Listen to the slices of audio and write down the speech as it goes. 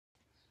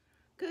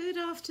Good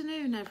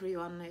afternoon,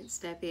 everyone. It's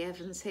Debbie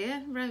Evans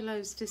here.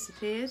 Rolo's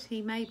disappeared.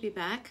 He may be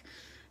back.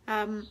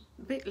 A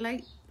bit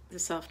late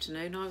this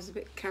afternoon. I was a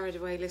bit carried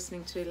away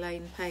listening to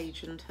Elaine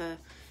Page and her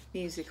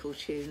musical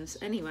tunes.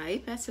 Anyway,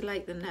 better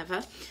late than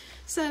never.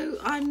 So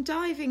I'm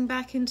diving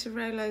back into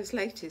Rolo's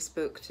latest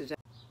book today.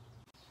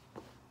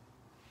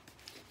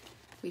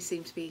 We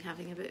seem to be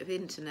having a bit of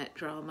internet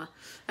drama.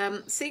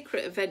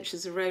 Secret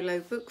Adventures of Rolo,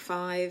 Book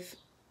 5.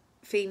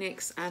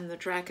 Phoenix and the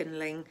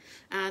Dragonling,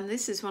 and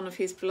this is one of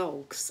his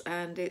blogs,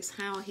 and it's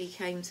how he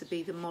came to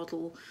be the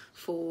model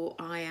for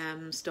I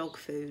Am's dog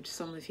food.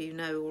 Some of you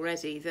know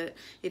already that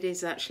it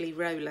is actually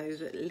Rolo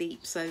that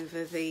leaps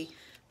over the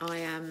I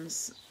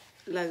Am's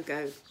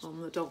logo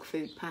on the dog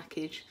food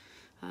package.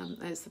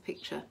 There's the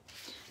picture.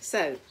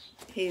 So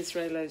here's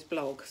Rolo's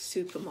blog,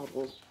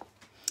 Supermodel.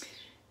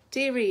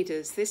 Dear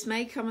readers, this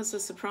may come as a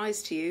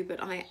surprise to you,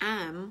 but I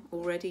am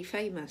already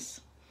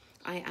famous.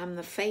 I am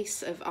the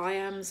face of I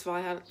Am's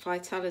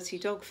Vitality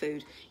dog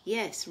food.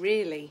 Yes,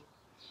 really.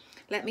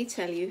 Let me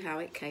tell you how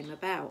it came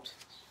about.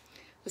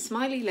 The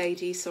Smiley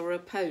Lady saw a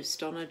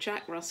post on a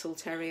Jack Russell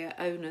Terrier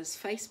owner's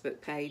Facebook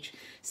page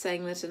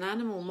saying that an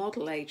animal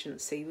model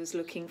agency was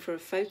looking for a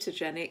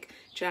photogenic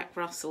Jack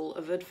Russell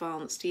of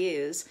advanced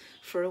years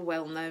for a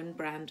well-known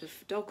brand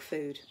of dog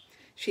food.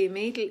 She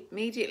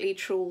immediately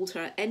trawled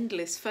her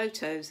endless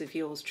photos of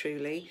yours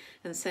truly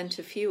and sent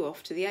a few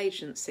off to the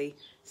agency,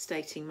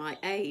 stating my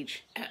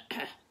age.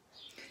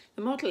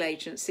 The model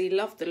agency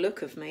loved the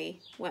look of me.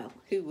 Well,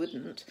 who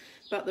wouldn't?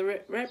 But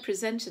the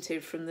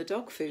representative from the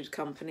dog food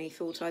company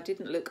thought I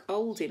didn't look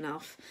old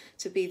enough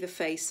to be the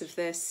face of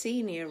their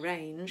senior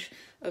range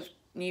of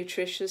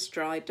nutritious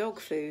dry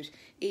dog food,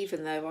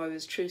 even though I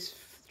was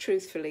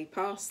truthfully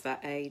past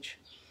that age.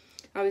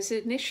 I was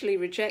initially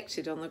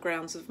rejected on the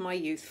grounds of my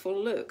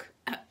youthful look,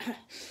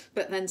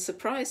 but then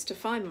surprised to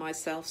find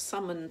myself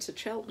summoned to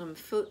Cheltenham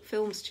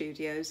Film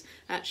Studios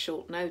at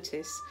short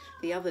notice.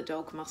 The other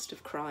dog must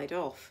have cried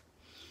off.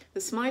 The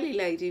Smiley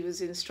Lady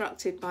was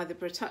instructed by the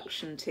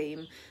production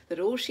team that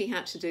all she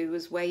had to do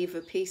was wave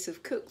a piece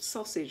of cooked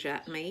sausage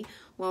at me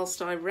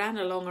whilst I ran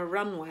along a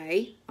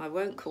runway, I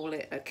won't call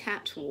it a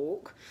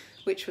catwalk,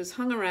 which was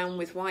hung around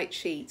with white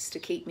sheets to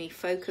keep me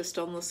focused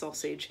on the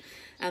sausage,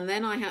 and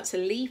then I had to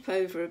leap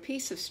over a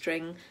piece of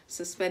string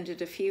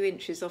suspended a few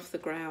inches off the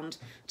ground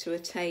to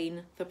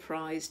attain the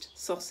prized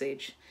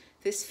sausage.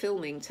 This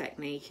filming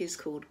technique is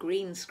called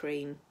green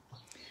screen.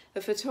 A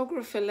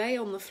photographer lay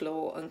on the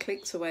floor and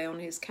clicked away on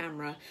his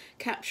camera,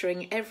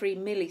 capturing every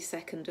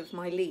millisecond of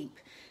my leap.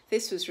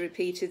 This was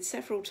repeated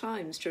several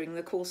times during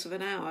the course of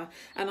an hour,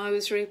 and I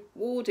was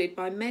rewarded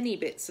by many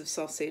bits of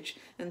sausage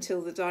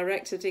until the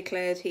director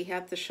declared he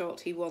had the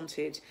shot he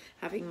wanted,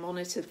 having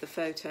monitored the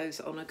photos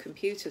on a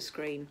computer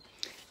screen,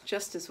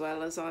 just as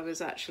well as I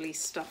was actually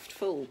stuffed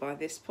full by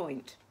this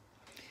point.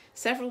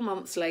 Several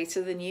months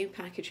later, the new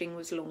packaging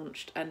was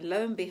launched, and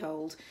lo and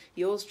behold,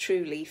 yours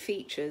truly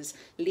features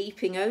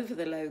leaping over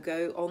the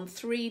logo on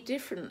 3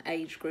 different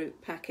age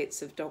group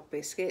packets of dog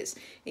biscuits,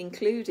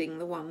 including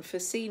the one for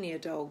senior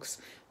dogs.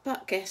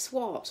 But guess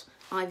what?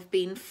 I've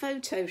been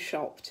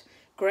photoshopped,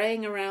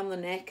 greying around the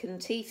neck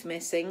and teeth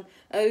missing.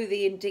 Oh,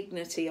 the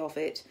indignity of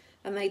it.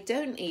 And they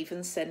don't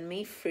even send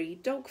me free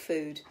dog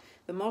food.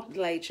 The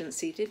model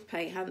agency did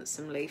pay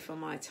handsomely for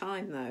my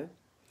time, though.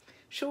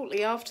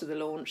 Shortly after the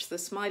launch, the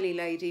Smiley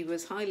Lady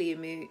was highly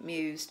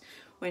amused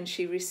when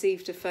she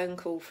received a phone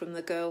call from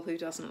the girl who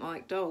doesn't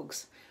like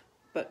dogs,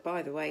 but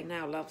by the way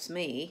now loves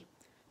me.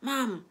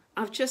 Mum,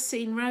 I've just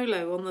seen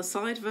Rolo on the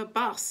side of a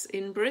bus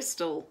in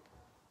Bristol.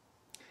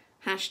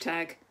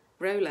 Hashtag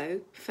Rolo,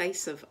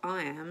 face of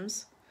I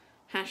Am's.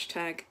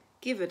 Hashtag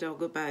give a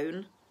dog a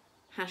bone.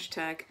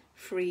 Hashtag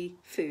free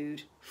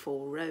food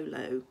for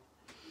Rolo.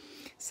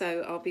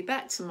 So I'll be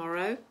back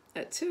tomorrow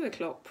at 2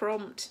 o'clock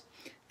prompt,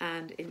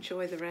 and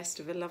enjoy the rest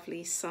of a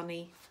lovely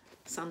sunny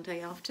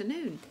Sunday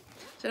afternoon.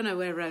 Don't know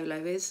where Rolo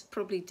is,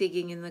 probably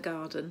digging in the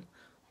garden.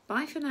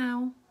 Bye for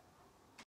now.